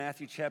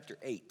Matthew chapter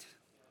 8.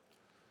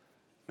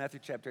 Matthew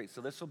chapter 8.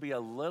 So this will be a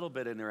little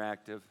bit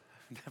interactive.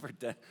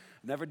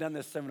 Never done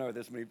this seminar with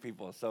this many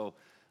people. So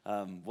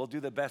we'll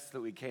do the best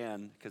that we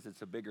can because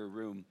it's a bigger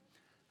room.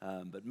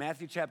 But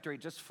Matthew chapter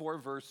 8, just 4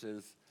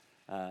 verses,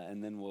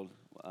 and then we'll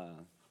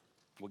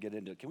get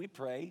into it. Can we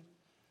pray?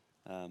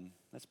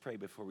 Let's pray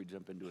before we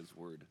jump into his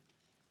word.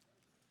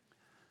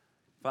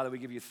 Father, we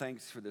give you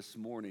thanks for this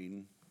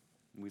morning.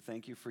 We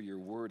thank you for your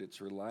word. It's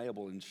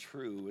reliable and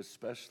true,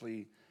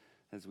 especially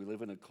as we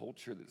live in a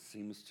culture that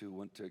seems to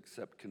want to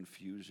accept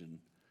confusion.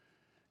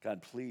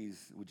 God,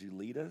 please, would you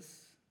lead us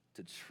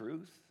to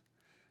truth?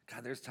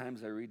 God, there's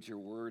times I read your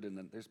word and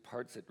then there's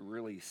parts that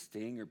really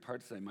sting or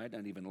parts that I might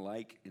not even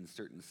like in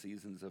certain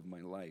seasons of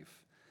my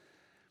life.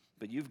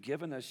 But you've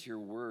given us your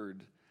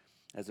word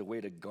as a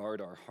way to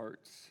guard our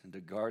hearts and to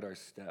guard our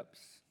steps.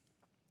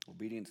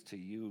 Obedience to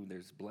you,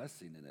 there's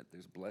blessing in it.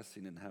 There's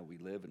blessing in how we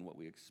live and what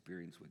we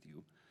experience with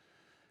you.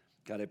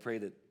 God, I pray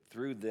that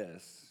through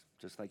this,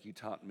 just like you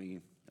taught me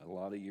a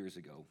lot of years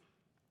ago,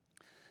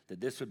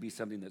 that this would be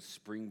something that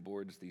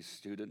springboards these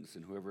students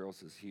and whoever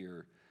else is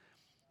here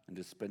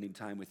into spending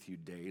time with you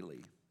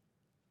daily,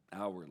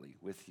 hourly,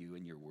 with you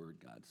in your word,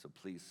 God. So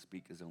please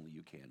speak as only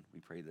you can. We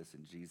pray this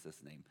in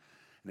Jesus' name.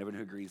 And everyone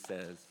who agrees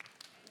says,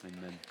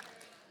 amen.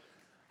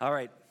 All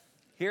right,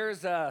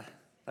 here's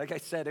like I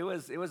said, it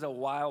was a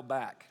while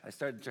back. I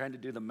started trying to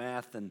do the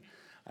math, and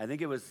I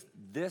think it was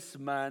this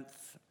month,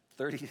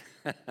 30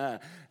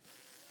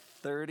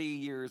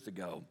 years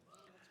ago.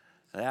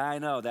 I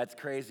know, that's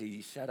crazy.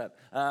 You shut up.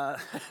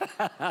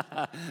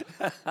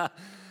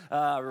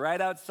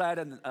 Right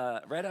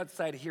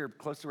outside here,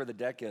 close to where the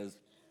deck is,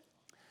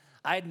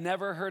 I'd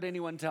never heard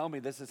anyone tell me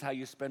this is how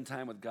you spend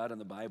time with God in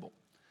the Bible.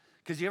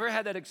 Because you ever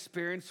had that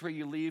experience where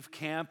you leave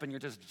camp and you're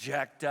just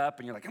jacked up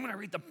and you're like, I'm going to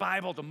read the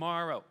Bible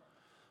tomorrow.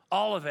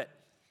 All of it.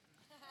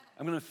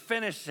 I'm going to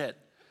finish it.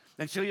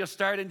 And so you'll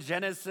start in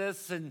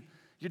Genesis and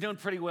you're doing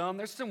pretty well. And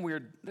there's some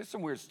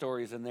weird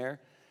stories in there.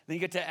 Then you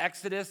get to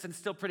Exodus and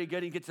still pretty good.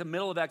 And you get to the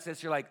middle of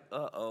Exodus, you're like,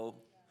 uh-oh.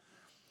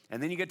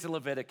 And then you get to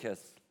Leviticus.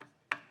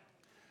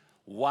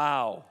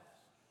 Wow.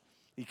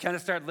 You kind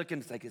of start looking,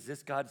 it's like, is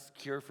this God's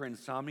cure for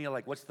insomnia?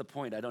 Like, what's the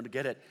point? I don't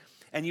get it.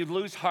 And you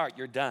lose heart,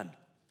 you're done.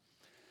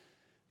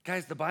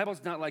 Guys, the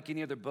Bible's not like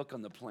any other book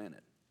on the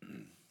planet. The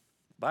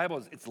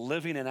Bible, it's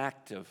living and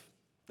active.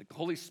 The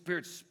Holy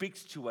Spirit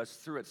speaks to us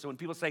through it. So when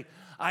people say,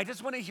 I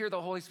just want to hear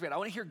the Holy Spirit, I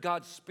want to hear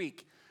God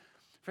speak.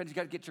 Friends, you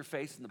got to get your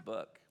face in the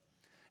book.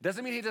 It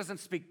doesn't mean he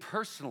doesn't speak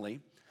personally,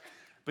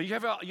 but you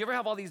ever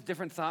have all these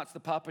different thoughts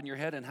that pop in your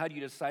head, and how do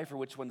you decipher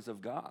which one's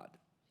of God?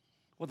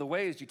 Well, the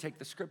way is you take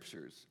the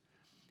scriptures.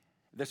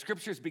 The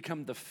scriptures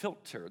become the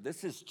filter.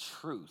 This is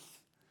truth.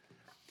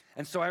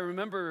 And so I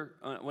remember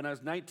when I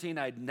was 19,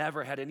 I'd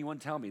never had anyone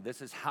tell me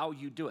this is how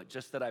you do it,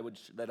 just that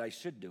I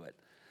should do it.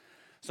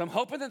 So I'm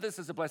hoping that this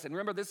is a blessing.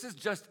 Remember, this is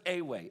just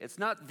a way. It's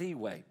not the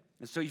way.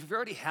 And so if you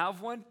already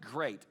have one,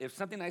 great. If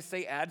something I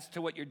say adds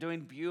to what you're doing,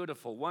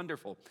 beautiful,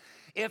 wonderful.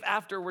 If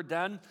after we're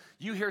done,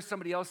 you hear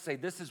somebody else say,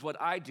 this is what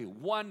I do,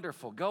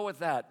 wonderful, go with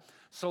that.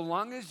 So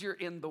long as you're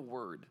in the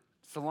Word,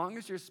 so long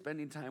as you're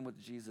spending time with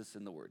Jesus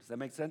in the Word. Does that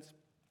make sense?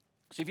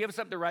 So if you have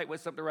something to write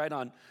with, something to write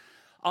on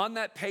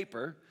that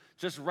paper,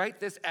 just write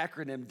this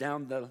acronym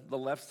down the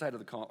left side of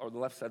the column or the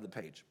left side of the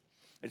page.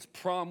 It's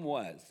prom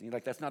was. And you're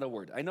like, that's not a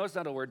word. I know it's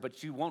not a word,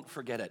 but you won't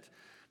forget it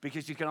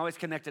because you can always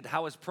connect it.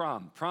 How was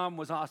prom? Prom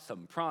was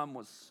awesome. Prom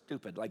was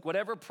stupid. Like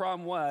whatever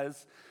prom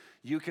was,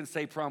 you can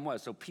say prom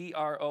was. So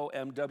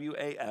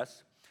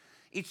PROMWAS.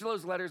 Each of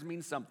those letters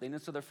means something.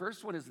 And so the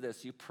first one is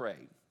this, you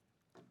pray.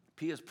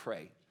 P is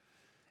pray.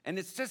 And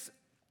it's just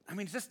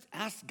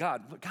ask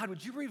God. God,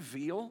 would you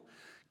reveal?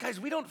 Guys,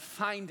 we don't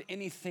find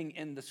anything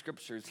in the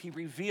scriptures. He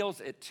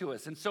reveals it to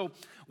us. And so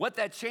what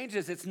that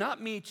changes, it's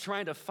not me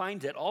trying to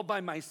find it all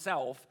by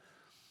myself.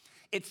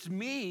 It's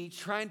me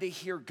trying to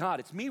hear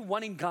God. It's me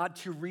wanting God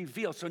to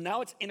reveal. So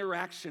now it's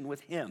interaction with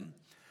him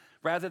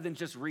rather than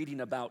just reading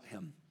about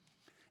him.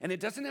 And it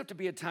doesn't have to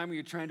be a time where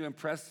you're trying to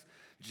impress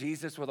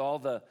Jesus with all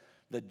the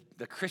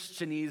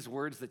Christianese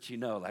words that you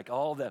know, like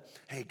all the,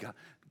 hey, God,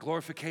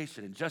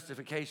 glorification and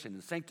justification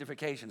and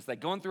sanctification. It's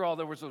like going through all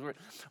those words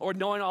or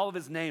knowing all of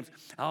his names,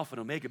 Alpha and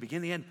Omega,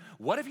 begin the end.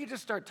 What if you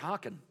just start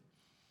talking?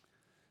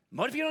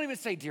 What if you don't even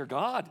say, dear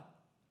God?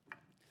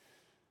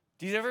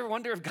 Do you ever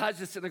wonder if God's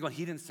just sitting there going,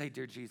 he didn't say,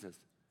 dear Jesus?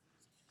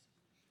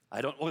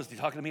 Was he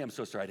talking to me? I'm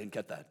so sorry, I didn't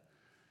get that.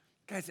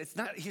 Guys,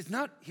 he's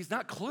not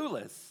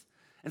clueless.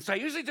 And so I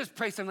usually just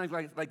pray something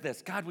like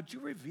this. God, would you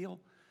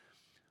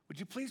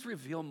please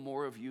reveal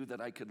more of you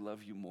that I could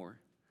love you more?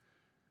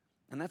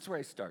 And that's where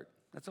I start.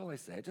 That's all I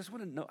say. I just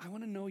want to know. I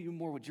want to know you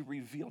more. Would you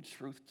reveal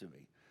truth to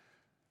me?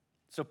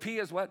 So P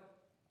is what?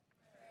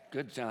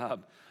 Good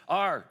job.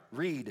 R,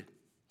 read.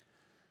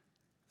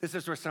 This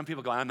is where some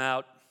people go, I'm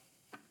out.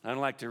 I don't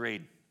like to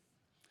read.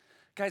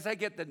 Guys, I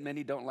get that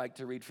many don't like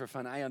to read for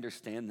fun. I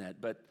understand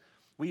that. But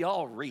we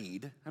all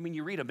read. I mean,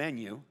 you read a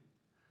menu,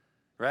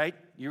 right?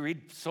 You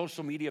read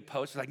social media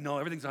posts. Like, no,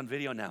 everything's on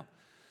video now.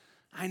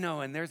 I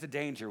know, and there's a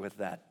danger with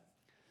that.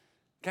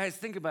 Guys,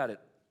 think about it.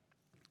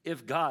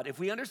 if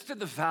we understood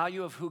the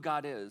value of who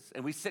God is,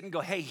 and we sit and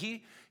go, hey,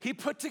 he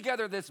put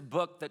together this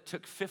book that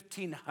took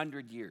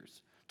 1,500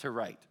 years to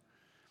write.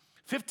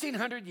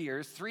 1,500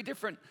 years, three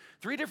different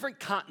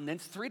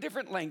continents, 3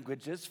 different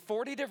languages,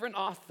 40 different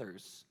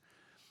authors,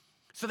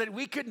 so that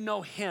we could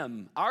know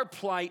him, our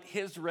plight,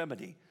 his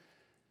remedy.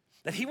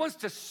 That he wants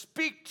to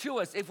speak to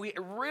us if we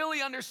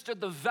really understood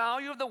the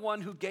value of the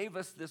one who gave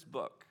us this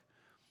book.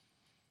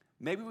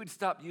 Maybe we'd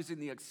stop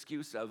using the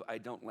excuse of, I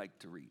don't like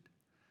to read.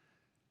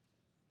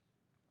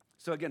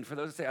 So again, for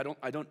those that say,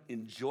 I don't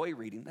enjoy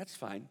reading, that's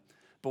fine.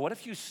 But what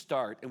if you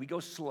start, and we go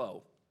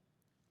slow,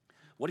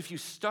 what if you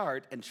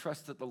start and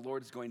trust that the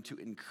Lord's going to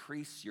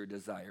increase your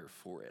desire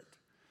for it?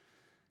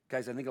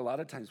 Guys, I think a lot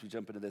of times we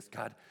jump into this,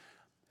 God,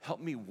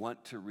 help me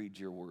want to read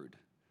your word.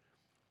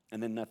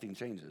 And then nothing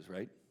changes,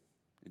 right?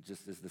 It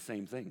just is the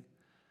same thing.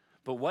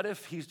 But what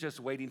if he's just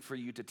waiting for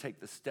you to take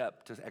the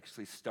step to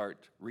actually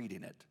start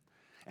reading it?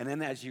 And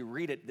then as you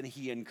read it, then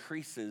he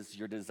increases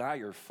your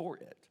desire for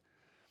it.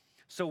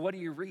 So what do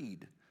you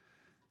read?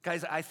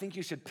 Guys, I think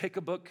you should pick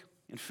a book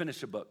and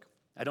finish a book.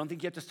 I don't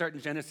think you have to start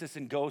in Genesis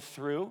and go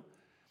through.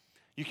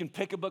 You can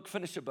pick a book,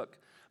 finish a book.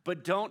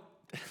 But don't,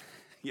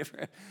 you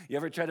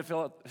ever try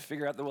to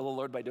figure out the will of the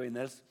Lord by doing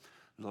this?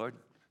 Lord,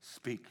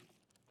 speak.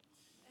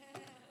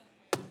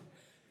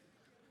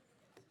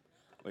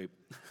 Wait,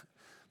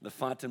 the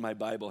font in my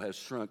Bible has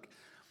shrunk.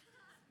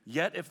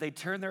 Yet if they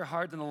turn their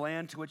heart in the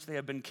land to which they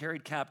have been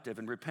carried captive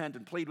and repent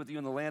and plead with you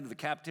in the land of the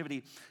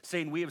captivity,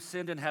 saying, we have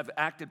sinned and have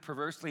acted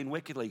perversely and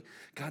wickedly.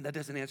 God, that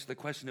doesn't answer the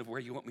question of where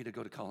you want me to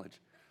go to college.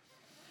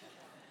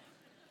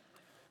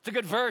 It's a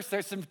good verse.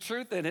 There's some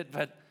truth in it,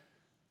 but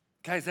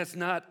guys, that's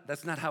not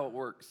how it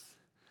works.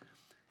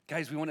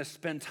 Guys, we want to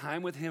spend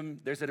time with him.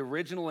 There's an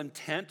original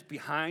intent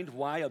behind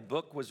why a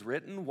book was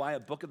written, why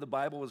a book of the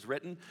Bible was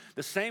written.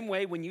 The same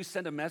way when you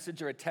send a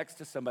message or a text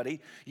to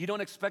somebody, you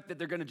don't expect that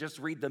they're going to just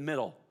read the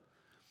middle.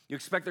 You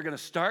expect they're going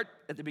to start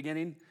at the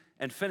beginning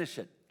and finish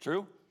it.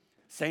 True?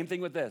 Same thing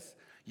with this.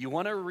 You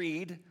want to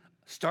read,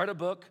 start a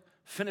book,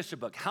 finish a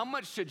book. How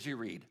much should you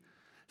read?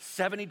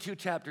 72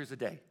 chapters a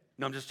day.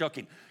 No, I'm just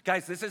joking.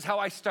 Guys, this is how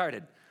I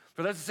started.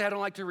 For those that say I don't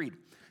like to read.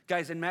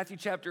 Guys, in Matthew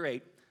chapter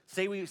 8,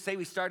 Say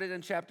we started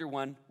in chapter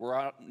 1,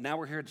 now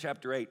we're here in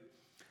chapter 8.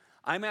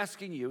 I'm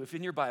asking you, if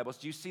in your Bibles,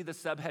 do you see the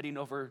subheading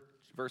over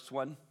verse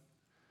 1?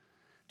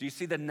 Do you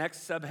see the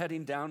next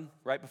subheading down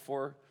right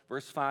before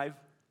verse 5?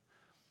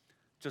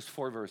 Just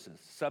 4 verses,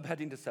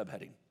 subheading to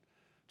subheading.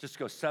 Just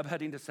go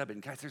subheading to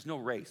subheading. Guys, there's no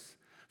race.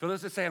 For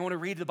those that say, I want to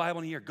read the Bible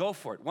in a year, go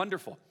for it,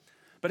 wonderful.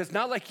 But it's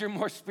not like you're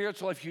more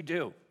spiritual if you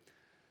do.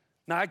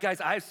 Now,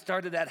 guys, I've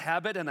started that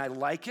habit and I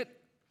like it.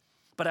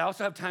 But I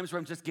also have times where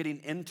I'm just getting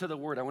into the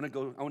word. I want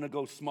to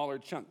go smaller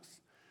chunks.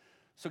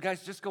 So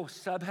guys, just go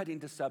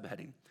subheading to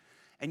subheading.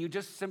 And you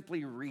just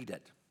simply read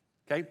it,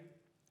 okay?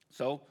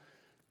 So,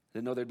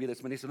 didn't know there'd be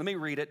this many. So let me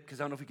read it,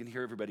 because I don't know if we can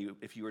hear everybody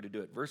if you were to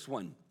do it. Verse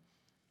 1.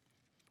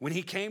 When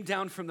he came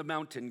down from the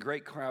mountain,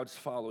 great crowds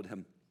followed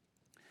him.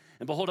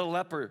 And behold, a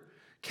leper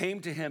came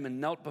to him and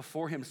knelt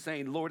before him,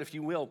 saying, Lord, if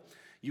you will,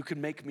 you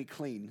can make me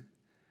clean.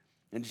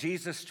 And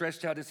Jesus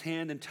stretched out his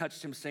hand and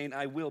touched him, saying,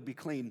 I will be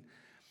clean.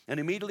 And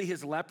immediately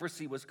his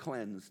leprosy was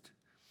cleansed.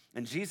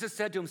 And Jesus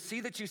said to him, see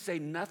that you say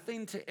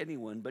nothing to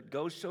anyone, but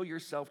go show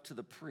yourself to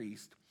the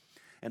priest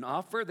and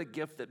offer the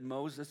gift that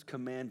Moses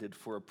commanded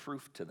for a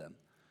proof to them.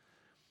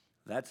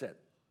 That's it.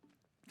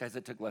 Guys,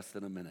 it took less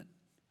than a minute.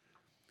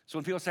 So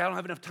when people say, I don't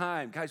have enough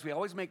time, guys, we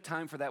always make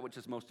time for that which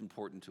is most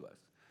important to us.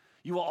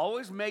 You will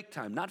always make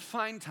time, not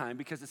find time,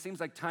 because it seems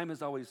like time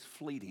is always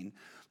fleeting,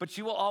 but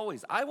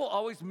I will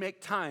always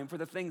make time for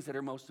the things that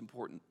are most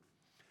important.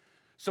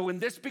 So when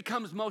this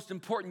becomes most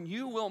important,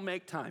 you will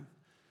make time.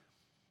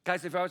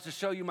 Guys, if I was to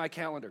show you my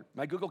calendar,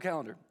 my Google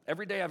Calendar,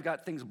 every day I've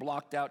got things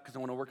blocked out because I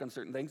want to work on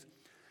certain things.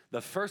 The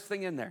first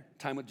thing in there,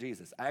 time with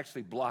Jesus. I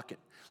actually block it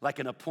like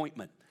an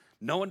appointment.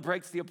 No one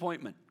breaks the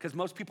appointment because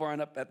most people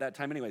aren't up at that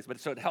time anyways,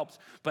 but so it helps.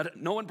 But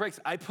no one breaks.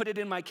 I put it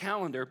in my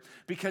calendar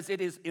because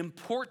it is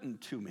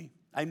important to me.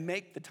 I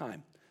make the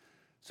time.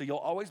 So you'll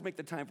always make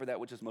the time for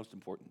that which is most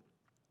important.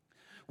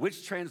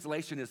 Which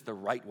translation is the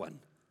right one?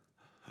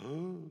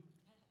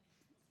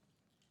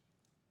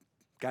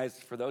 Guys,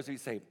 for those of you who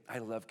say, I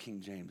love King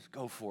James,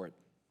 go for it.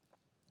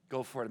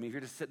 Go for it. I mean, if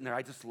you're just sitting there,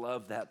 I just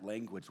love that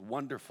language.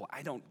 Wonderful.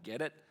 I don't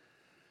get it.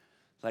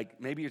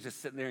 Like maybe you're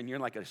just sitting there and you're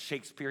in like a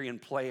Shakespearean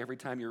play every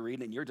time you're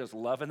reading and you're just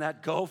loving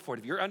that. Go for it.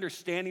 If you're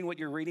understanding what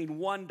you're reading,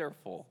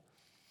 wonderful.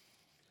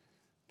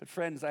 But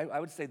friends, I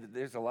would say that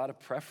there's a lot of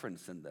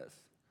preference in this.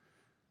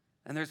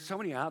 And there's so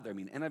many out there. I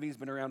mean, NIV's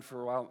been around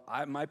for a while.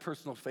 My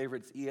personal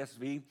favorite's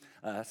ESV,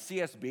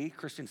 CSB,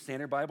 Christian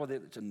Standard Bible.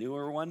 It's a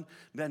newer one.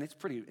 Man, it's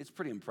pretty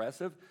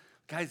impressive.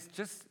 Guys,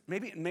 just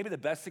maybe the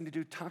best thing to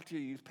do, talk to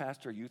your youth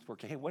pastor or youth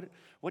worker. Hey, what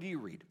do you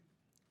read?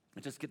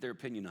 And just get their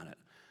opinion on it.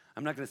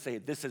 I'm not going to say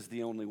this is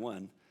the only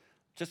one.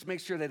 Just make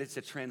sure that it's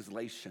a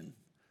translation.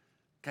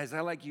 Guys,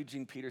 I like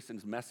Eugene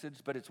Peterson's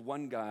Message, but it's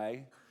one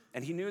guy.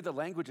 And he knew the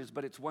languages,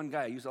 but it's one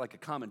guy. I use it like a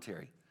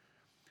commentary.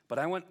 but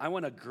I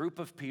want a group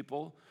of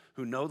people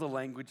who know the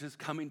languages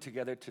coming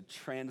together to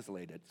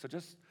translate it. So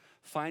just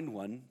find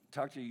one.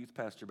 Talk to your youth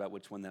pastor about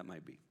which one that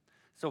might be.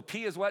 So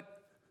P is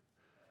what?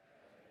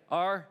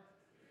 R.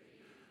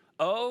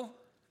 O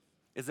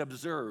is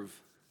observe.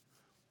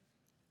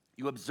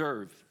 You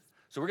observe.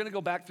 So we're going to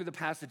go back through the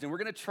passage, and we're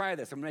going to try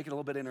this. I'm going to make it a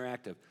little bit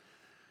interactive.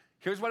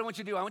 Here's what I want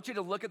you to do. I want you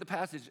to look at the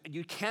passage.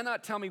 You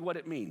cannot tell me what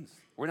it means.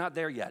 We're not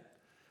there yet.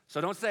 So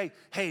don't say,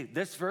 hey,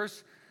 this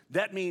verse,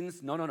 that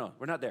means, no.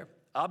 We're not there.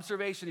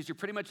 Observation is you're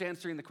pretty much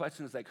answering the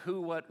questions like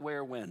who, what,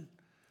 where, when.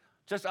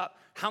 Just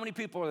how many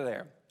people are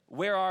there?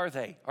 Where are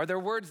they? Are there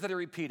words that are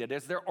repeated?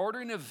 Is there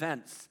order in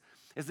events?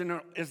 Is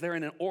there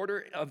an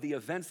order of the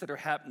events that are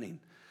happening?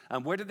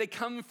 Where did they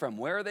come from?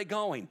 Where are they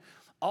going?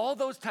 All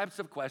those types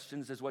of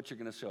questions is what you're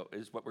going to show,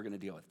 is what we're going to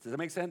deal with. Does that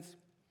make sense?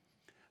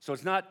 So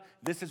it's not,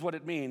 this is what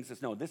it means.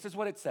 It's no, this is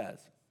what it says.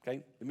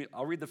 Okay?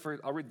 I'll read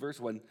verse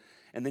 1,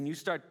 and then you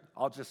start,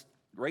 I'll just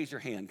raise your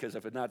hand, because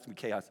if not, it's going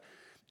to be chaos.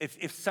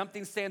 If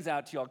something stands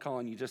out to you, I'll call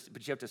on you,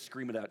 but you have to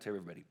scream it out to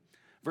everybody.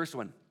 Verse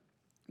 1,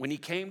 when he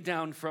came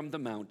down from the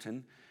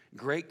mountain,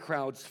 great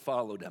crowds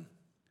followed him.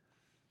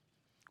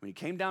 When he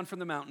came down from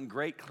the mountain,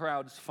 great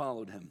crowds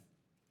followed him.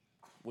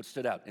 What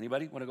stood out?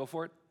 Anybody want to go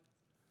for it?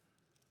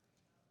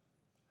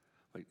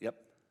 Wait, yep.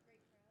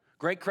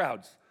 Great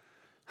crowds.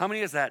 How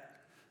many is that?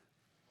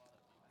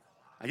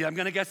 I'm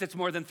going to guess it's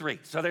more than 3.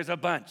 So there's a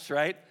bunch,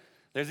 right?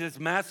 There's this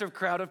massive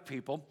crowd of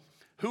people.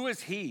 Who is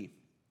he?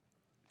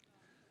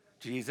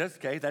 Jesus,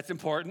 okay, that's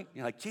important.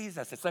 You're like,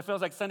 Jesus. It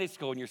feels like Sunday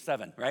school when you're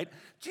 7, right?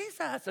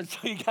 Jesus. And so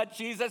you got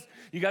Jesus.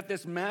 You got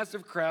this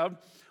massive crowd.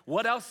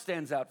 What else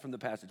stands out from the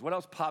passage? What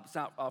else pops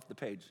out off the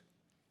page?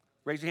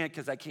 Raise your hand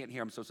because I can't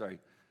hear. I'm so sorry.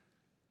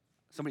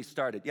 Somebody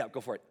started. Yeah,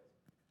 go for it.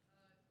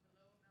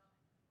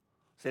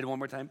 Say it one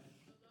more time.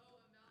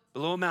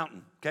 Below a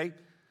mountain, okay?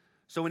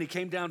 So when he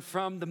came down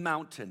from the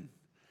mountain,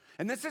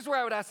 and this is where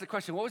I would ask the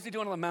question, what was he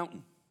doing on the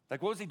mountain?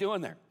 Like, what was he doing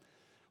there?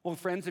 Well,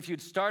 friends, if we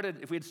had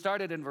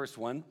started in verse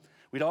 1,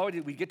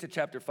 we'd get to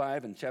chapter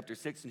 5 and chapter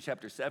 6 and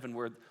chapter 7,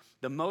 where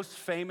the most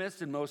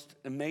famous and most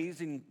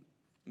amazing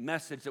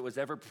message that was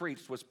ever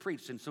preached was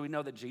preached. And so we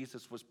know that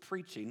Jesus was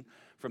preaching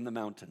from the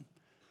mountain.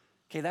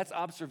 Okay, that's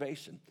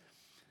observation.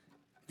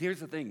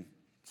 Here's the thing.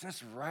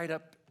 Just write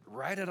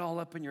it all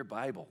up in your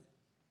Bible.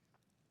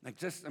 Like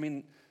I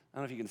don't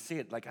know if you can see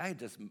it. Like I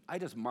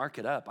just mark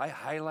it up. I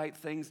highlight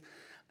things.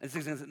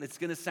 It's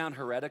going to sound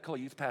heretical.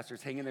 Youth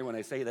pastors hang in there when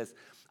I say this.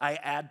 I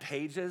add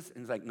pages,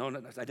 and it's like, no,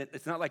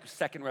 it's not like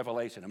second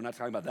revelation. I'm not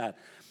talking about that.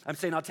 I'm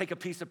saying I'll take a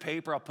piece of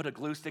paper, I'll put a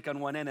glue stick on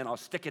one end, and I'll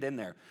stick it in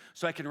there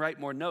so I can write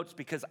more notes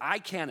because I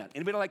cannot.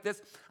 Anybody like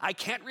this? I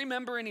can't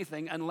remember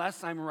anything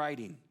unless I'm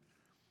writing.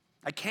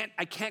 I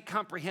can't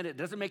comprehend it. It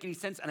doesn't make any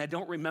sense, and I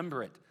don't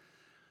remember it.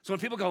 So when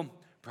people go,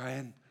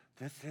 Brian,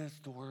 this is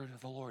the word of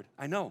the Lord.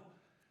 I know.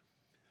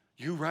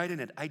 You write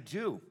in it. I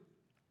do.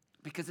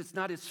 Because it's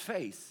not his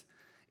face.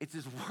 It's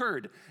his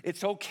word.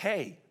 It's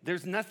okay.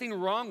 There's nothing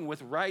wrong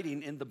with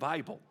writing in the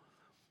Bible.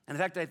 And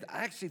in fact, I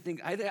actually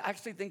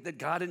think that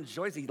God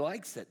enjoys it. He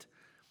likes it.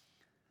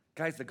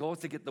 Guys, the goal is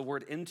to get the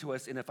word into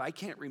us. And if I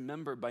can't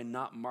remember by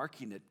not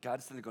marking it,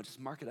 God's going to go, just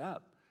mark it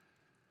up.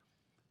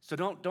 So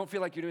don't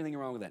feel like you're doing anything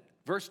wrong with that.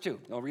 Verse 2,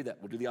 I'll read that.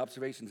 We'll do the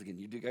observations again.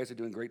 You guys are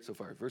doing great so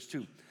far. Verse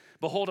 2,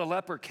 behold, a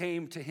leper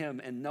came to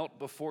him and knelt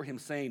before him,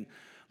 saying,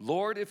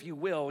 Lord, if you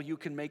will, you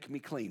can make me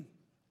clean.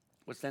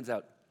 What stands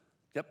out?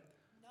 Yep.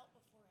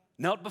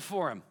 Knelt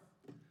before him.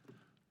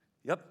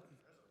 Yep.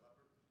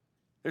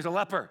 There's a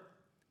leper.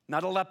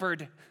 Not a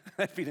leopard.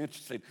 That'd be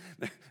interesting.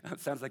 That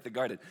sounds like the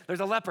garden.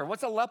 There's a leper.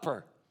 What's a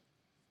leper?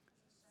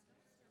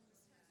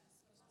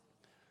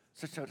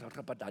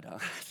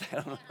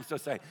 I'm so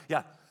sorry.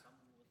 Yeah.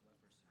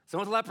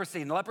 Someone with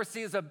leprosy. And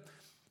leprosy is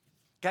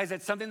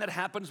it's something that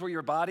happens where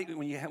your body,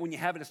 when you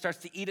have it, it starts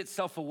to eat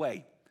itself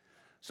away.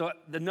 So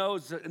the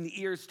nose and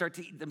the ears start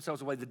to eat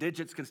themselves away. The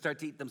digits can start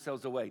to eat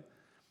themselves away.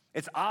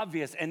 It's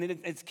obvious, and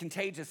it's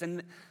contagious.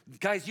 And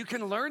guys, you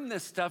can learn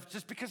this stuff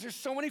just because there's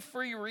so many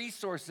free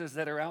resources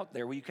that are out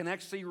there where you can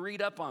actually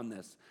read up on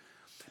this.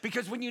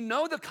 Because when you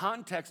know the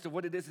context of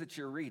what it is that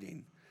you're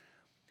reading,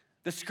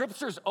 the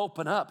scriptures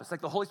open up. It's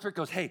like the Holy Spirit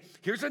goes, hey,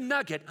 here's a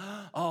nugget.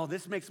 Oh,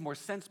 this makes more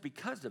sense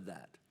because of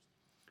that.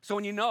 So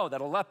when you know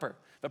that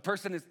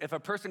if a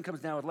person comes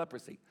down with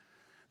leprosy,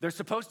 they're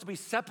supposed to be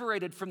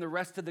separated from the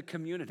rest of the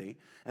community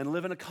and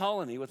live in a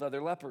colony with other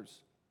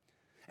lepers.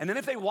 And then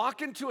if they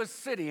walk into a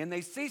city and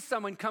they see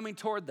someone coming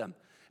toward them,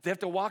 they have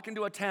to walk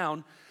into a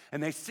town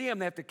and they see them,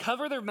 they have to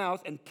cover their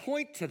mouth and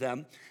point to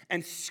them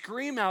and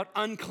scream out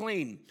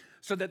unclean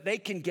so that they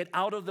can get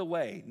out of the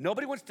way.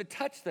 Nobody wants to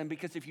touch them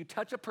because if you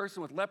touch a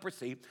person with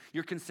leprosy,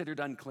 you're considered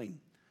unclean.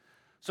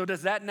 So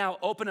does that now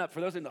open up,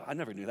 for those who know, I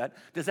never knew that,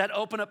 does that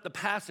open up the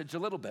passage a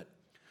little bit?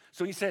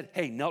 So he said,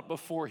 hey, knelt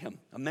before him.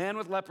 A man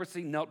with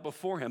leprosy knelt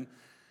before him.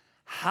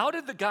 How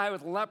did the guy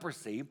with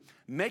leprosy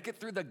make it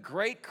through the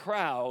great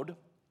crowd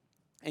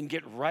and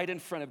get right in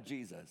front of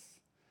Jesus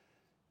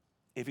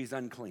if he's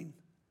unclean?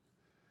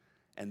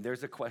 And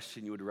there's a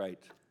question you would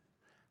write.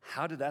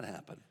 How did that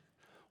happen?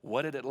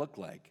 What did it look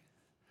like?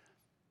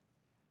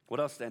 What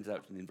else stands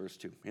out in verse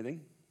 2?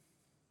 Anything?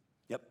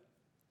 Yep.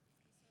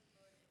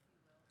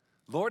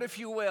 Lord, if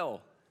you will.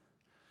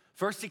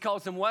 First he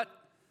calls him what?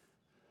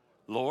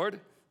 Lord.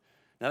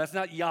 Now that's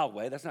not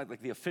Yahweh. That's not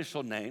like the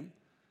official name,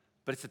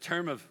 but it's a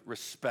term of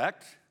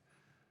respect.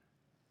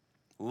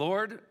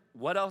 Lord,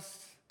 what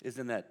else is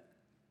in that?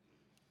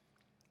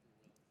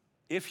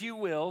 If you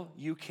will,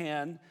 you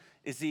can.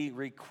 Is he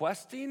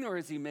requesting or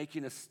is he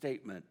making a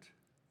statement?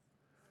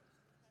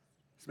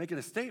 He's making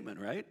a statement,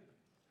 right?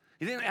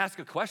 He didn't ask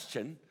a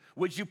question.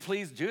 Would you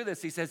please do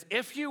this? He says,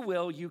 if you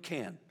will, you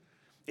can.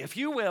 If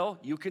you will,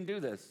 you can do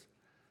this.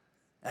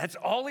 That's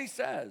all he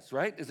says,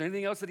 right? Is there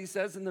anything else that he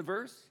says in the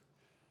verse?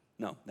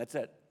 No, that's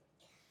it.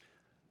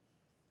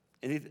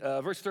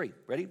 Verse 3,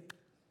 ready?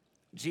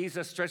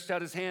 Jesus stretched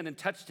out his hand and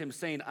touched him,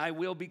 saying, I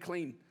will be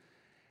clean.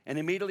 And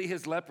immediately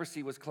his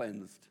leprosy was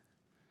cleansed.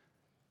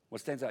 What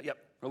stands out? Yep,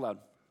 real loud.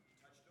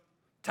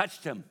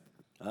 Touched him.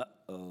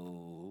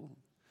 Uh-oh.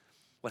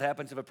 What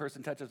happens if a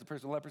person touches a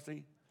person with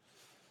leprosy?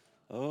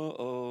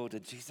 Oh,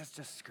 did Jesus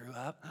just screw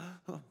up?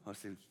 Oh,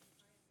 see.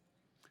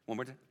 One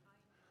more time.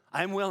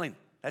 I'm willing.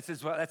 That's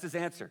his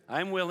answer.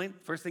 I'm willing.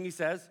 First thing he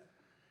says.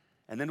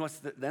 And then what's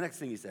the next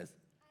thing he says?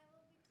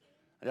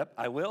 Yep,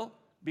 I will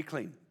be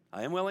clean.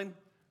 I am willing,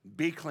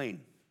 be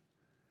clean.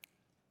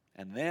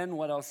 And then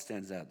what else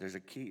stands out? There's a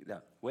key,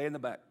 way in the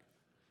back.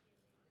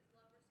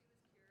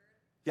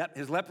 Yep,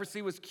 his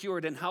leprosy was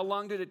cured. And how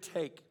long did it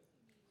take?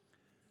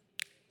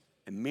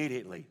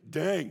 Immediately.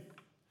 Dang.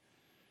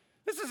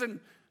 This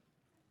isn't,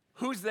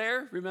 who's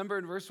there? Remember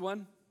in verse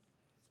 1?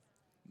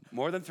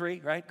 More than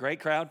 3, right? Great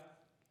crowd.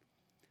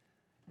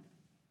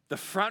 The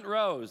front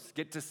rows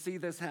get to see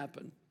this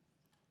happen.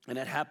 And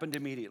it happened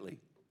immediately.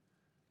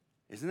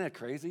 Isn't that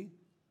crazy? You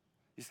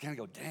just kind of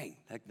go, dang,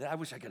 I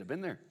wish I could have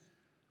been there.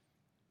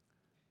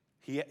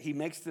 He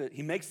makes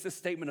the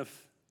statement of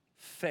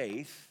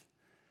faith,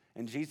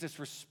 and Jesus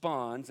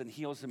responds and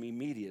heals him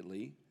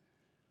immediately.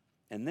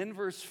 And then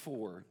verse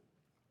 4,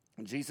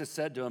 Jesus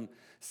said to him,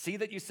 see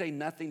that you say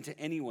nothing to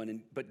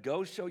anyone, but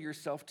go show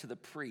yourself to the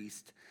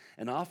priest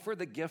and offer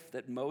the gift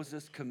that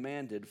Moses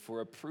commanded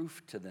for a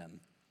proof to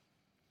them.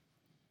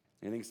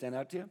 Anything stand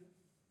out to you?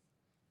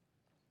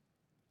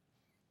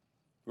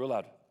 Real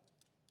loud.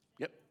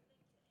 Yep.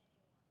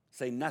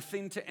 Say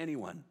nothing to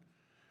anyone.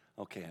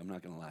 Okay, I'm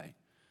not going to lie.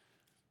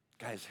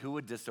 Guys, who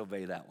would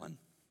disobey that one?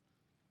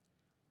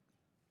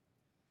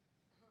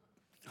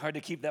 Hard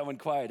to keep that one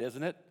quiet,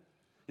 isn't it?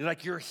 You're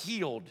like, you're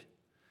healed.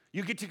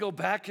 You get to go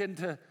back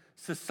into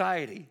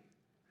society.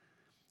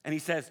 And he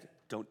says,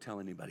 don't tell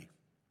anybody.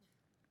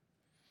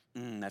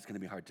 That's going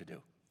to be hard to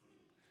do.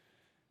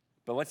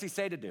 But what's he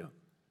say to do?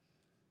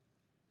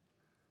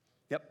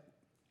 Yep.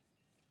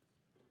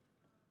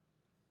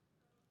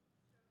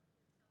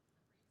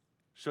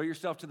 Show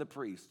yourself to the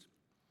priest.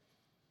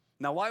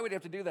 Now, why would you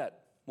have to do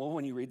that? Well,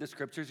 when you read the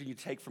scriptures and you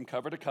take from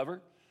cover to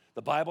cover,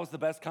 the Bible is the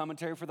best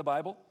commentary for the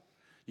Bible.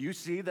 You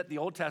see that the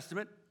Old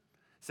Testament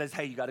says,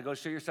 hey, you got to go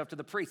show yourself to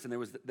the priest. And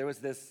there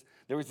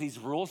was these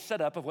rules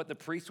set up of what the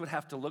priest would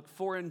have to look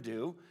for and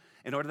do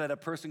in order that a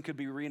person could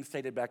be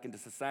reinstated back into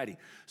society.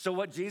 So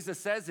what Jesus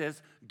says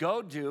is,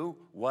 go do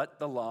what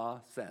the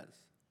law says.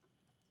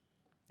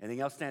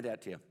 Anything else stand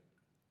out to you?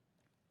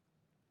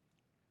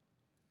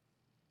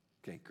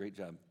 Okay, great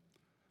job.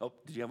 Oh,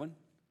 did you have one?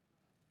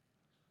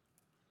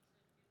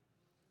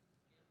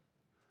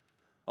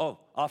 Oh,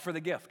 offer the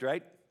gift,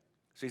 right?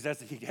 So he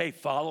says, hey,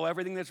 follow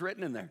everything that's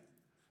written in there.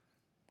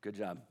 Good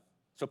job.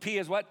 So P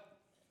is what?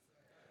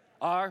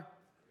 R-O-M.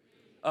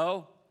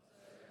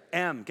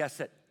 Guess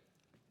it.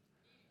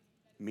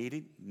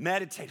 Meeting.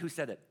 Meditate. Who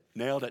said it?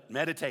 Nailed it.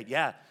 Meditate.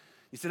 Yeah.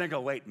 You sit there and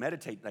go, wait,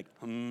 meditate. Like,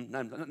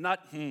 not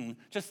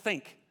just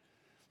think.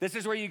 This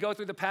is where you go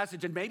through the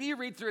passage and maybe you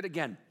read through it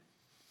again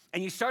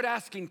and you start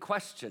asking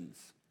questions.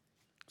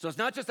 So it's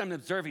not just I'm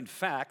observing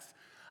facts.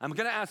 I'm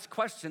going to ask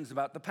questions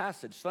about the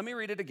passage. So let me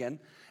read it again.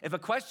 If a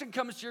question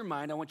comes to your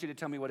mind, I want you to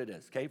tell me what it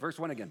is. Okay, verse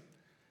 1 again.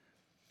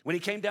 When he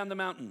came down the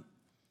mountain,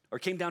 or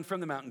came down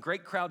from the mountain,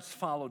 great crowds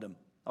followed him.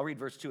 I'll read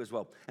verse 2 as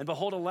well. And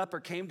behold, a leper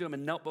came to him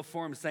and knelt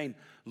before him, saying,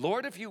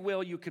 Lord, if you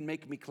will, you can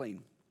make me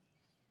clean.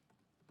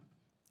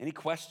 Any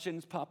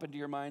questions pop into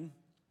your mind?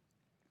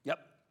 Yep.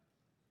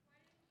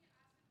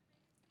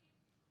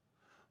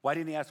 Why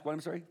didn't he ask what? I'm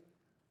sorry?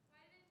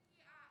 Why didn't he ask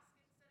instead of,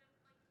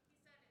 like, he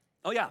said it?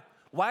 Oh, yeah.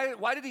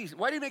 Why did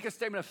he make a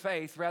statement of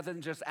faith rather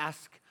than just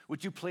ask,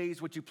 would you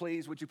please, would you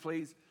please, would you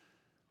please?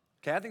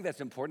 Okay, I think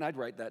that's important. I'd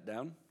write that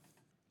down.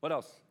 What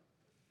else?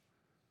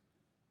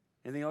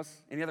 Anything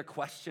else? Any other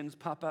questions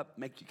pop up,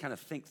 make you kind of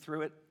think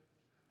through it?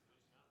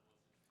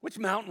 Which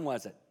mountain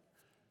was it?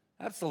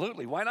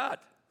 Absolutely. Why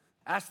not?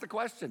 Ask the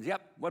questions.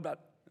 Yep. What about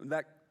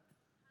that?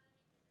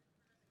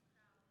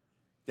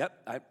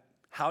 Yep.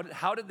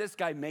 How did this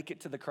guy make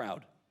it to the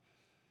crowd?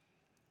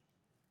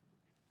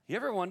 You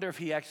ever wonder if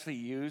he actually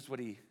used what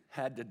he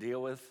had to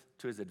deal with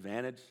to his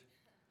advantage?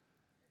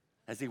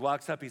 As he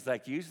walks up, he's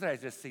like, usually I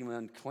just seem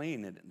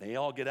unclean, and they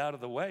all get out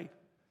of the way.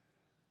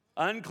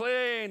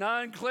 Unclean,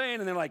 unclean.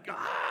 And they're like,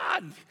 ah!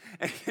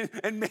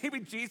 And maybe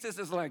Jesus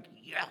is like,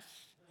 yes.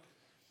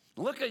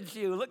 Look at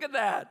you. Look at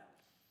that.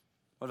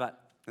 What about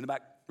in the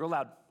back? Real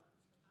loud.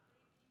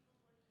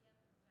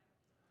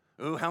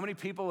 Ooh, how many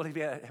people would he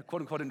be,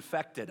 quote unquote,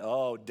 infected?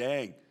 Oh,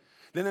 dang.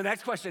 Then the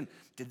next question,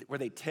 were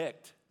they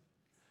ticked?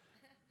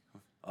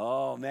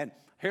 Oh, man.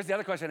 Here's the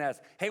other question I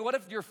asked. Hey, what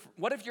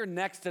if you're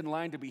next in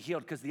line to be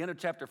healed? Because the end of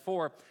chapter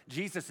 4,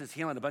 Jesus is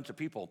healing a bunch of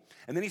people.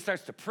 And then he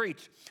starts to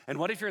preach. And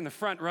what if you're in the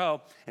front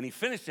row and he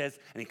finishes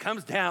and he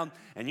comes down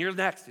and you're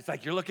next? It's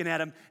like you're looking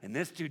at him and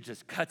this dude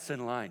just cuts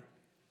in line.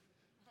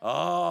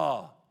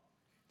 Oh.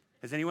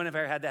 Has anyone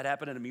ever had that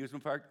happen at an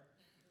amusement park?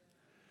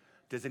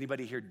 Does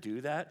anybody here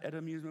do that at an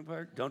amusement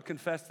park? Don't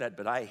confess that,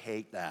 but I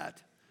hate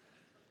that.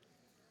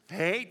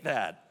 Hate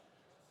that.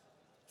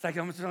 It's like,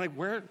 I'm just like,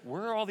 where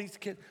are all these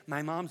kids?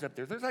 My mom's up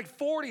there. There's like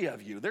 40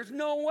 of you. There's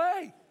no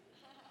way.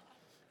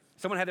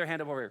 Someone had their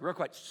hand up over here. Real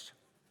quick. Shh.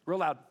 Real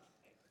loud.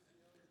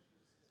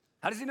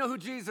 How does he know who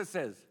Jesus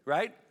is,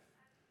 right?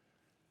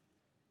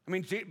 I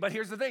mean, but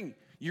here's the thing.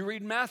 You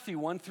read Matthew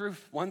 1 through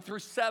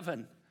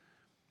 7.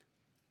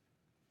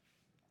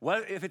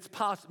 What if it's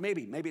possible?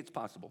 Maybe it's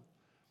possible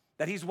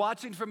that he's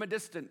watching from a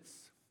distance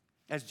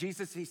as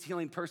Jesus, he's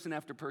healing person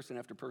after person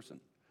after person.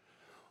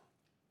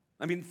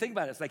 I mean, think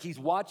about it. It's like he's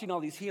watching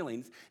all these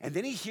healings, and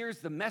then he hears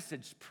the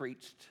message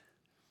preached,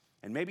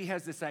 and maybe he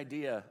has this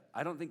idea,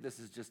 I don't think this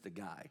is just a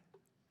guy.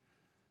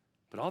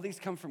 But all these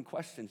come from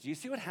questions. Do you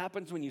see what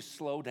happens when you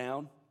slow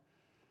down?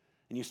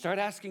 And you start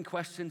asking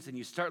questions, and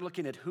you start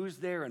looking at who's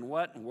there and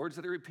what, and words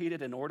that are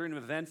repeated, and ordering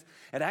of events.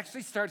 It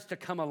actually starts to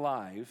come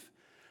alive,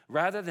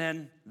 rather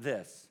than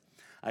this.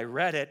 I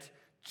read it,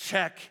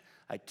 check,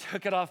 I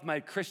took it off my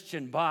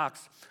Christian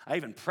box. I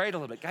even prayed a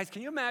little bit. Guys,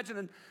 can you imagine?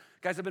 And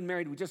guys, I've been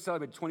married. We just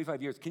celebrated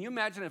 25 years. Can you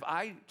imagine if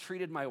I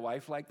treated my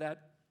wife like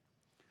that?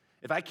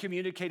 If I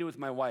communicated with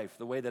my wife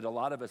the way that a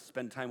lot of us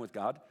spend time with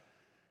God?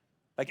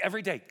 Like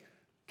every day.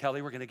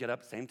 Kelly, we're going to get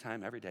up same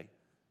time every day.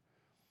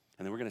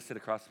 And then we're going to sit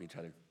across from each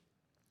other.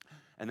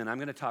 And then I'm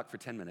going to talk for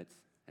 10 minutes.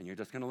 And you're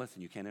just going to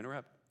listen. You can't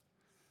interrupt.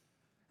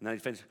 And then I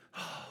finish.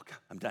 Oh, God,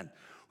 I'm done.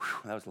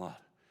 Whew, that was a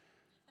lot.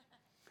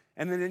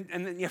 And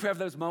then you ever have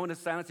those moments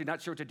of silence, you're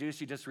not sure what to do,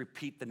 so you just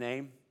repeat the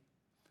name.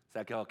 It's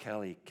like, oh,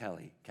 Kelly,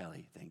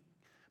 I'm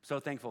so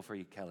thankful for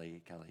you,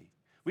 Kelly.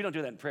 We don't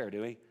do that in prayer,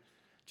 do we?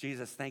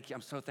 Jesus, thank you.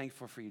 I'm so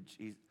thankful for you,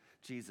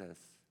 Jesus.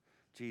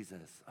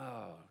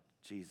 Oh,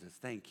 Jesus,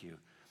 thank you.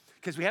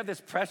 Because we have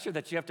this pressure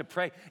that you have to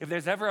pray. If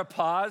there's ever a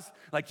pause,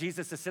 like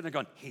Jesus is sitting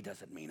there going, he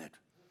doesn't mean it.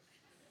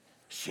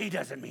 She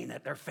doesn't mean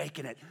it. They're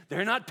faking it.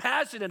 They're not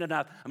passionate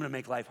enough. I'm going to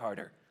make life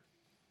harder.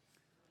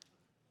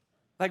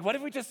 Like, what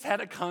if we just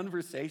had a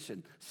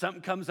conversation?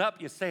 Something comes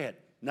up, you say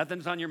it.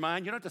 Nothing's on your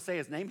mind. You don't have to say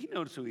his name. He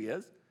knows who he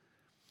is.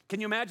 Can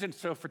you imagine?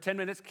 So for 10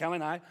 minutes, Kelly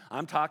and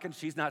I'm talking.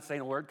 She's not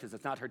saying a word because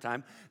it's not her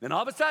time. Then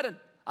all of a sudden,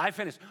 I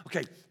finish.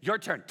 Okay, your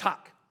turn.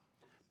 Talk.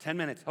 10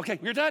 minutes. Okay,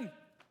 you're done.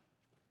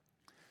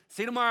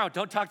 See you tomorrow.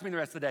 Don't talk to me the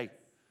rest of the day.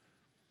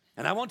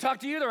 And I won't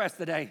talk to you the rest of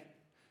the day.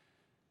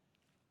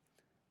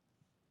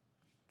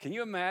 Can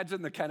you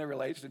imagine the kind of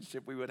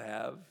relationship we would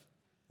have?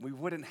 We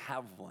wouldn't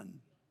have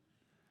one.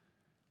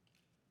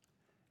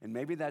 And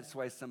maybe that's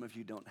why some of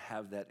you don't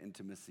have that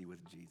intimacy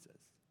with Jesus.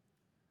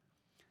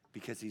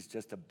 Because he's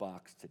just a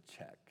box to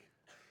check.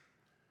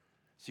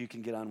 So you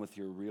can get on with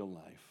your real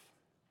life.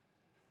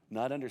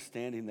 Not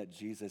understanding that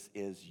Jesus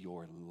is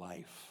your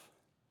life.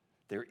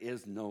 There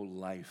is no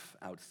life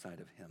outside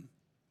of him.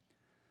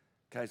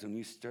 Guys, when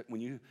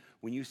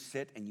you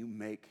sit and you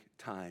make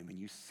time and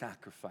you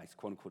sacrifice,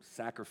 quote unquote,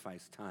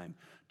 sacrifice time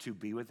to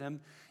be with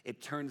him,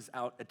 it turns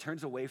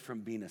away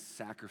from being a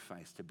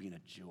sacrifice to being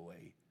a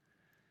joy.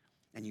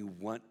 And you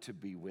want to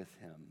be with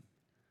him.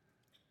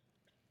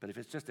 But if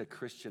it's just a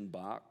Christian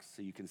box,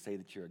 so you can say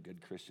that you're a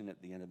good Christian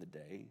at the end of the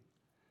day,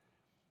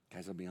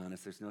 guys, I'll be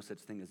honest, there's no such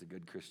thing as a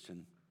good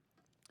Christian.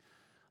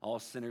 All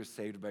sinners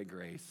saved by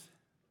grace.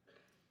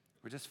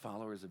 We're just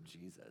followers of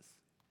Jesus.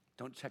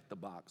 Don't check the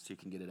box so you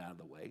can get it out of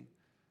the way.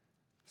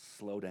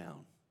 Slow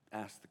down.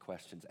 Ask the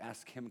questions.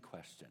 Ask him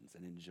questions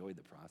and enjoy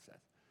the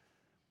process.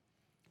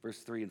 Verse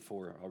 3 and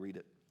 4, I'll read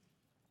it.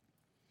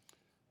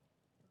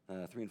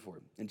 3 and 4.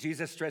 And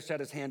Jesus stretched out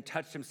his hand,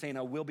 touched him, saying,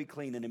 I will be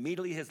clean. And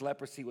immediately his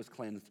leprosy was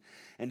cleansed.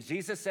 And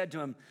Jesus said to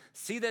him,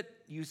 see that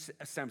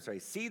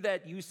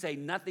you say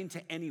nothing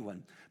to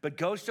anyone, but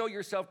go show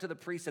yourself to the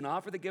priest and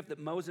offer the gift that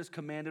Moses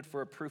commanded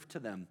for a proof to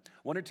them.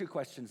 One or two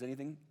questions,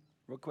 anything?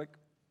 Real quick.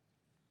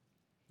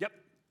 Yep.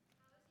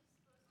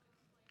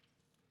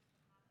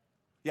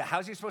 Yeah,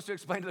 how's he supposed to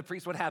explain to the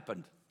priest what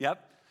happened?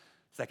 Yep.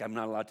 It's like, I'm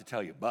not allowed to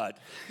tell you, but,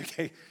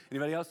 okay.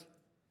 Anybody else?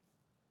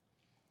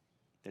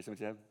 There's something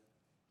to have?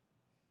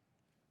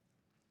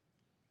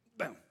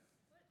 Boom.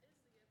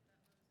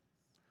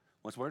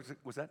 What's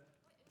that?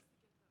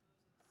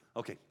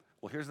 Okay,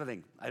 well, here's the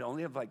thing. I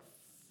only have like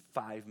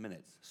 5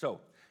 minutes. So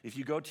if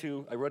you go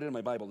to, I wrote it in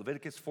my Bible,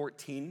 Leviticus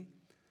 14,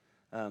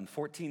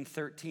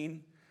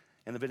 13,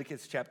 and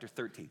Leviticus chapter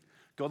 13.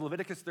 Go to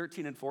Leviticus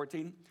 13 and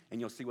 14,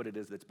 and you'll see what it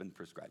is that's been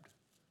prescribed.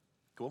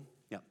 Cool?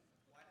 Yeah.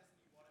 Why doesn't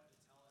he want him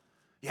to tell him?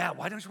 Yeah,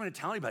 why don't you want to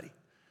tell anybody?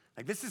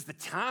 Like, this is the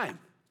time.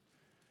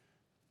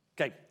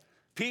 Okay,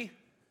 P.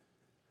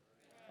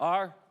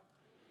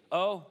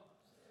 R-O-M-W.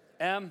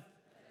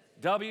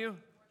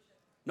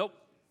 Nope.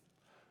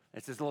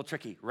 It's just a little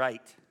tricky.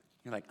 Right.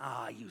 You're like,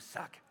 you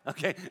suck.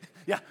 Okay.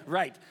 Yeah,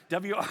 right.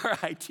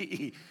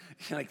 W-R-I-T-E.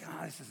 You're like,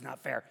 this is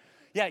not fair.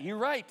 Yeah, you're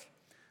right.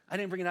 I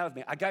didn't bring it out with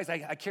me. Guys,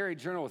 I carry a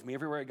journal with me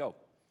everywhere I go.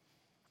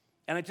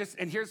 And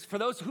here's, for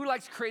those who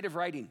likes creative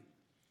writing,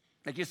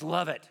 I just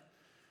love it.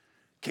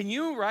 Can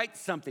you write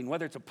something,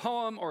 whether it's a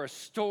poem or a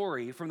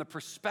story, from the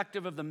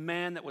perspective of the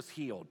man that was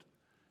healed?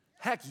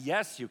 Heck,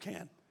 yes, you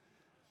can.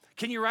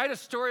 Can you write a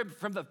story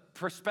from the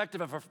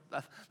perspective of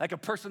like a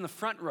person in the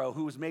front row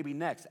who was maybe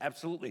next?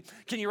 Absolutely.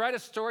 Can you write a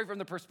story from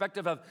the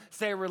perspective of,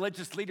 say, a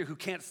religious leader who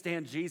can't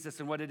stand Jesus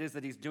and what it is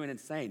that he's doing and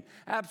saying?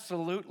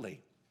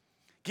 Absolutely.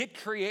 Get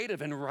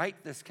creative and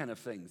write this kind of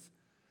things.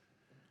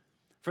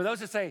 For those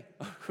that say,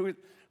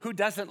 who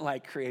doesn't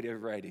like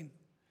creative writing?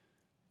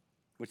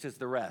 Which is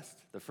the rest.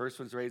 The first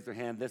one's raised their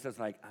hand. This is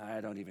like,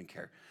 I don't even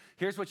care.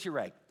 Here's what you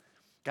write.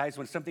 Guys,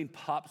 when something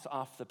pops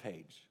off the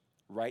page,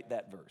 write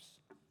that verse.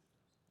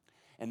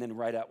 And then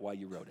write out why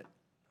you wrote it.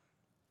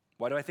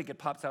 Why do I think it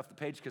pops off the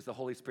page? Because the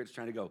Holy Spirit's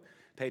trying to go,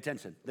 pay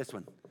attention. This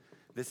one.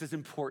 This is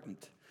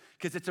important.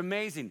 Because it's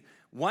amazing.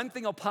 One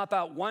thing will pop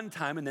out one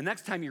time, and the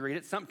next time you read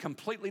it, something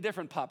completely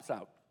different pops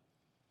out.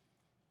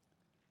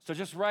 So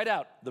just write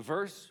out the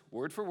verse,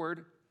 word for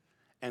word,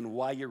 and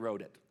why you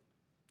wrote it.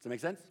 Does that make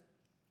sense?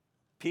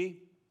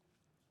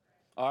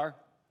 P-R-O-M-W-A.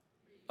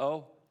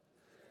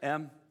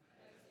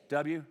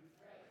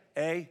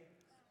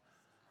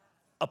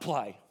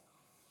 Apply.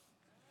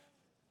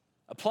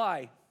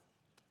 Apply.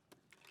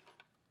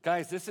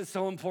 Guys, this is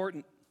so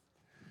important.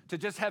 To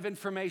just have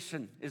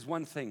information is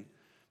one thing,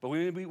 but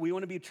we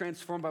want to be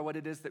transformed by what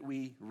it is that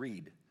we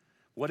read,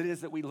 what it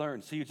is that we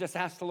learn. So you just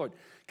ask the Lord.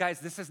 Guys,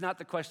 this is not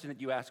the question that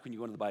you ask when you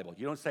go into the Bible.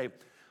 You don't say,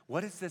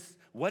 what does this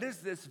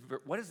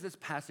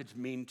passage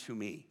mean to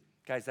me?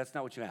 Guys, that's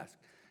not what you ask.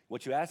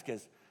 What you ask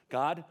is,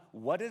 God,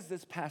 what does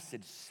this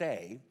passage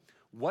say?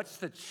 What's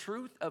the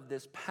truth of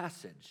this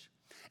passage?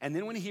 And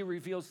then when he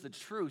reveals the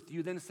truth,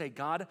 you then say,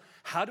 God,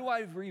 how do I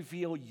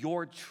reveal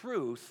your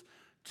truth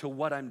to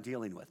what I'm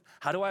dealing with?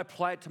 How do I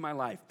apply it to my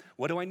life?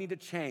 What do I need to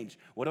change?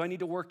 What do I need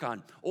to work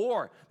on?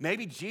 Or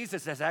maybe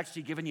Jesus has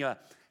actually given you a,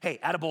 hey,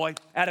 attaboy,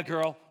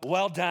 attagirl,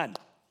 well done.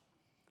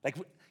 Like,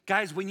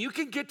 guys, when you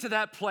can get to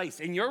that place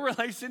in your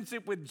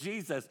relationship with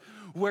Jesus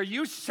where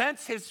you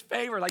sense his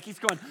favor, like he's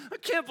going, I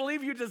can't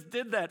believe you just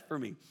did that for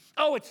me.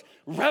 Oh, it's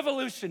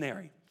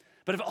revolutionary.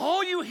 But if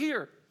all you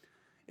hear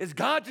is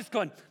God just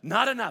going,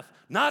 not enough,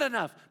 not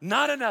enough,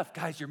 not enough,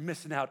 guys, you're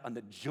missing out on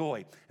the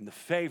joy and the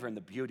favor and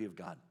the beauty of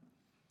God.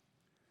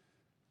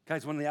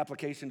 Guys, one of the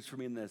applications for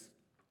me in this,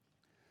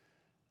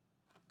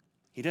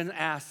 he doesn't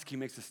ask, he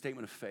makes a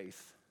statement of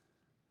faith.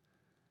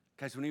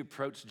 Guys, when you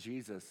approach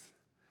Jesus,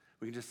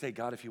 we can just say,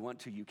 God, if you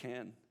want to, you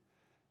can,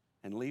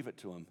 and leave it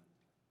to him.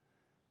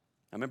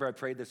 I remember I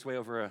prayed this way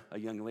over a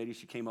young lady.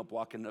 She came up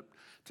walking up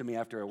to me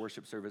after our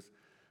worship service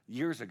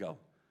years ago.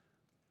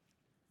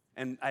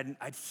 And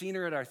I'd seen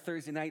her at our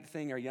Thursday night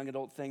thing, our young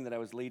adult thing that I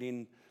was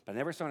leading, but I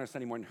never saw her on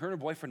Sunday morning. Her and her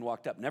boyfriend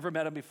walked up. Never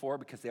met him before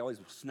because they always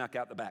snuck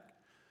out the back.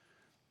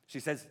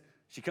 She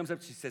comes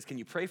up, she says, can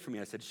you pray for me?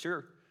 I said,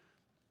 sure.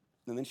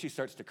 And then she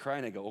starts to cry,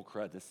 and I go, oh,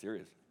 crud, this is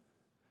serious.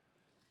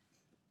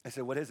 I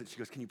said, what is it? She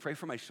goes, can you pray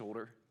for my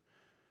shoulder?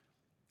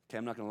 Okay,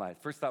 I'm not going to lie.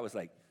 First thought was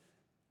like,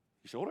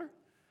 your shoulder?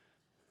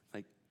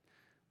 Like,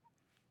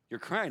 you're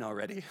crying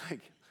already.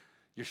 Like,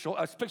 your shoulder?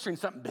 I was picturing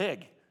something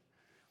big.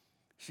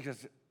 She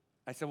goes,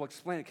 I said, well,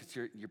 explain it because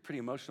you're pretty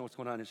emotional. What's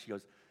going on? And she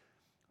goes,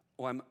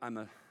 well,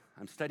 I'm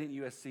studying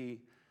at USC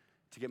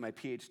to get my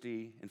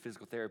PhD in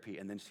physical therapy.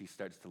 And then she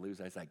starts to lose.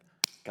 I was like,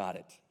 got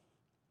it.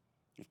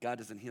 If God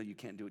doesn't heal, you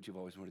can't do what you've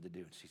always wanted to do.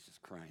 And she's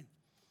just crying.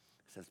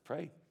 I says,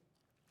 pray.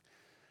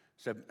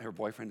 So her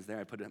boyfriend's there.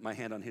 I put my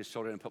hand on his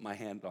shoulder and put my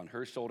hand on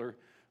her shoulder.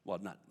 Well,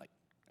 not like,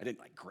 I didn't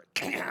like grit.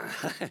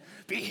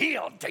 Be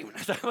healed, demon.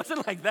 It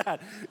wasn't like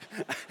that.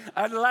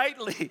 I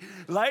lightly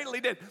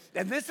did.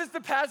 And this is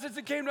the passage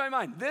that came to my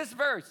mind, this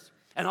verse.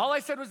 And all I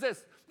said was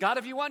this, God,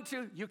 if you want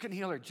to, you can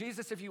heal her.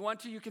 Jesus, if you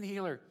want to, you can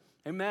heal her.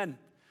 Amen.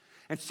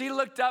 And she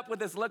looked up with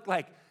this look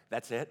like,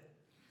 that's it?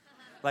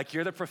 Like,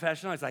 you're the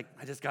professional? I was like,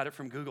 I just got it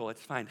from Google.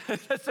 It's fine.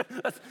 that's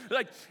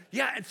like,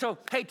 yeah. And so,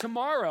 hey,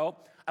 tomorrow,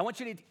 I want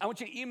you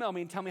to email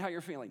me and tell me how you're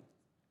feeling.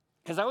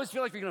 Because I always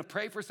feel like if you're going to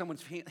pray for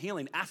someone's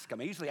healing, ask them.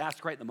 I usually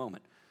ask right in the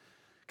moment.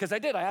 Because I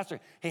did. I asked her,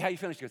 hey, how you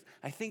feeling? She goes,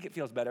 I think it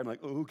feels better. I'm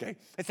like, oh, okay.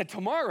 I said,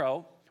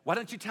 tomorrow, why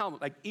don't you tell me,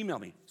 like, email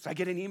me. So I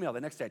get an email.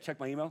 The next day, I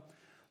check my email.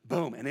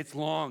 Boom, and it's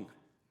long.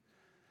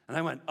 And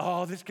I went,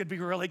 oh, this could be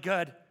really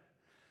good.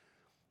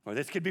 Or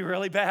this could be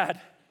really bad.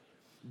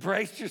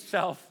 Brace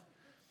yourself.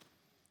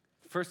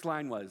 First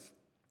line was,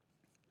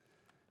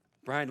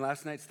 Brian,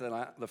 last night's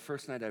the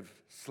first night I've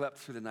slept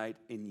through the night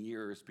in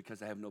years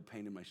because I have no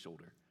pain in my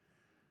shoulder.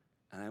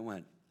 And I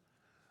went,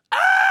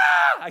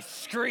 ah! I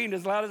screamed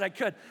as loud as I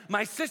could.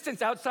 My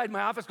assistant's outside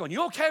my office going,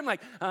 you okay? I'm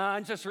like,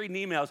 I'm just reading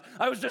emails.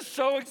 I was just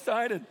so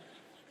excited.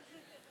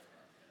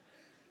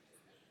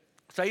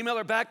 So I emailed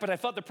her back, but I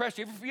felt the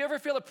pressure. You ever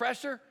feel the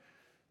pressure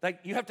Like,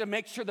 you have to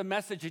make sure the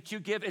message that you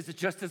give is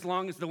just as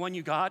long as the one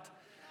you got.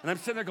 And I'm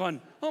sitting there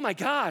going, oh my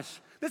gosh,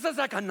 this is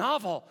like a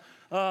novel.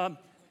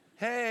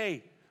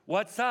 Hey,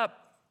 what's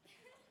up?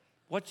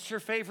 What's your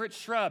favorite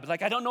shrub?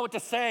 Like, I don't know what to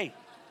say.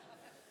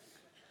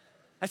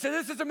 I said,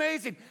 this is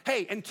amazing.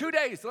 Hey, in 2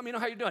 days, let me know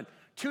how you're doing.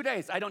 2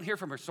 days, I don't hear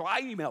from her. So I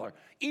email her.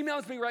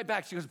 Emails me right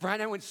back. She goes,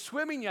 Brian, I went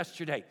swimming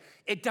yesterday.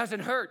 It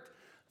doesn't hurt.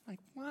 I'm like,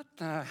 what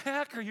the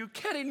heck? Are you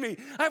kidding me?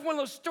 I have one of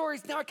those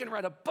stories. Now I can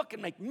write a book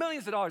and make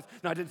millions of dollars.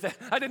 No, I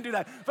didn't do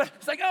that. But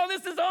it's like, oh,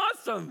 this is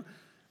awesome.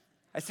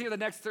 I see her the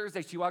next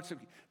Thursday. She walks up,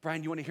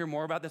 Brian, do you want to hear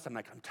more about this? I'm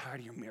like, I'm tired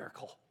of your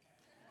miracle.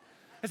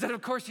 I said,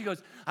 of course. She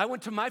goes, I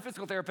went to my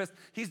physical therapist.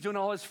 He's doing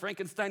all his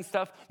Frankenstein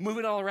stuff,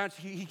 moving all around.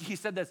 He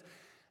said this,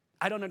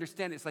 I don't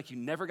understand. It's like you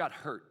never got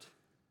hurt.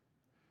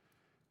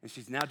 And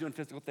she's now doing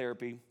physical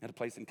therapy at a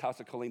place in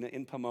Casa Colina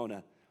in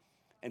Pomona.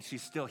 And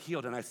she's still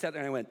healed. And I sat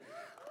there and I went,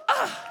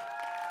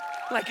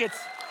 like it's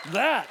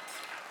that.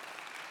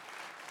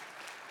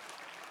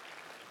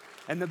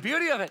 And the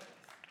beauty of it,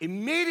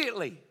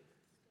 immediately.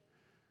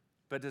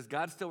 But does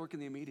God still work in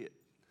the immediate?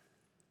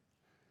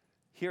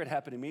 Here it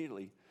happened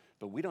immediately,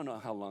 but we don't know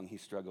how long he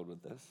struggled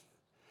with this.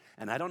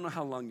 And I don't know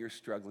how long you're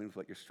struggling with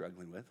what you're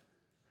struggling with.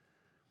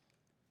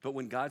 But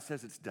when God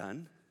says it's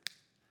done,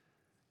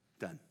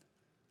 done.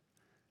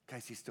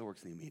 Guys, he still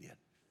works in the immediate.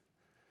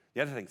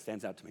 The other thing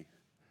stands out to me.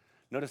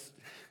 Notice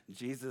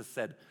Jesus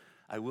said,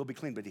 I will be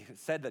clean, but he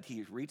said that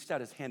he reached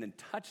out his hand and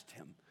touched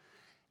him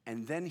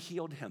and then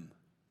healed him.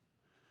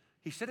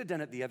 He should have done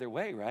it the other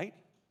way, right?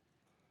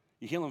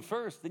 You heal him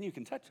first, then you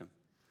can touch him.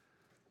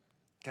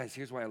 Guys,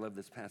 here's why I love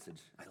this passage.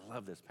 I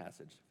love this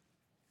passage.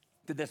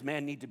 Did this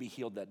man need to be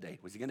healed that day?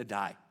 Was he going to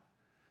die?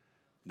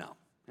 No.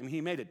 I mean,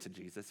 he made it to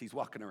Jesus. He's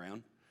walking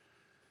around.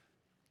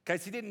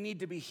 Guys, he didn't need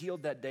to be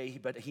healed that day,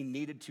 but he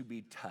needed to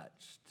be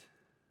touched.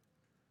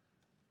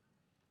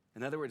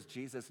 In other words,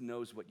 Jesus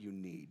knows what you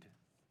need.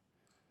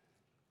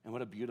 And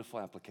what a beautiful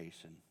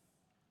application,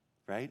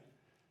 right?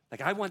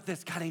 Like, I want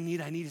this. God, I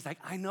need. He's like,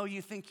 I know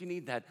you think you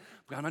need that,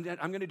 but I'm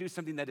going to do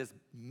something that is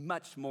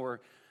much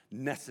more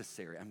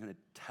necessary. I'm going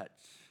to touch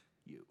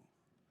you.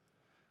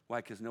 Why?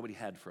 Because nobody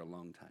had for a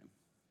long time.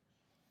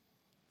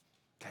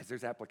 Guys,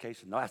 there's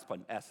application. The last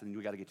one, S, and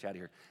we got to get you out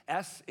of here.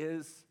 S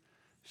is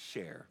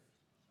share.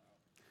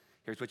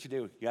 Here's what you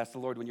do. You ask the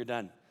Lord when you're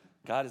done.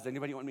 God, does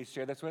anybody want me to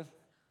share this with?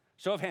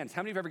 Show of hands.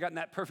 How many have ever gotten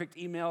that perfect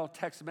email,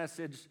 text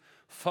message,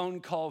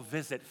 phone call,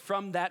 visit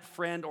from that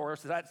friend or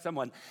that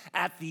someone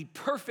at the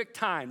perfect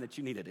time that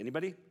you needed?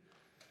 Anybody?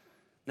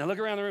 Now look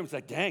around the room. It's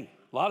like, dang,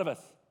 a lot of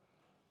us.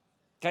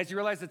 Guys, you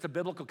realize it's a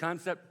biblical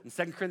concept? In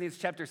 2 Corinthians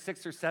chapter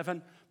 6 or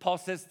 7, Paul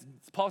says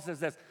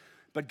this,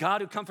 but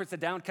God who comforts the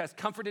downcast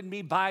comforted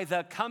me by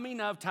the coming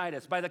of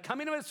Titus. By the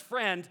coming of his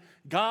friend,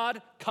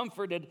 God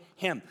comforted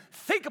him.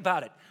 Think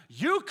about it.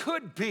 You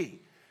could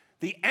be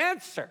the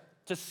answer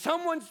to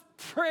someone's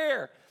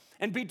prayer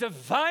and be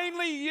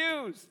divinely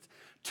used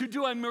to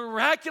do a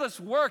miraculous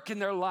work in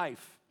their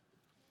life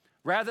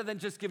rather than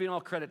just giving all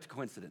credit to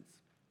coincidence.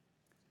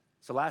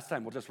 So last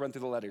time, we'll just run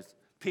through the letters.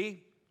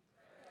 P,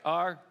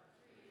 R,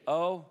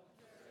 O,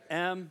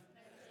 M,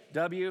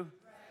 W,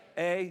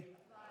 A,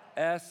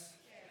 S,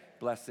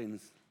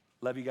 blessings.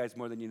 Love you guys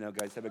more than you know,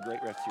 guys. Have a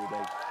great rest of your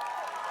day.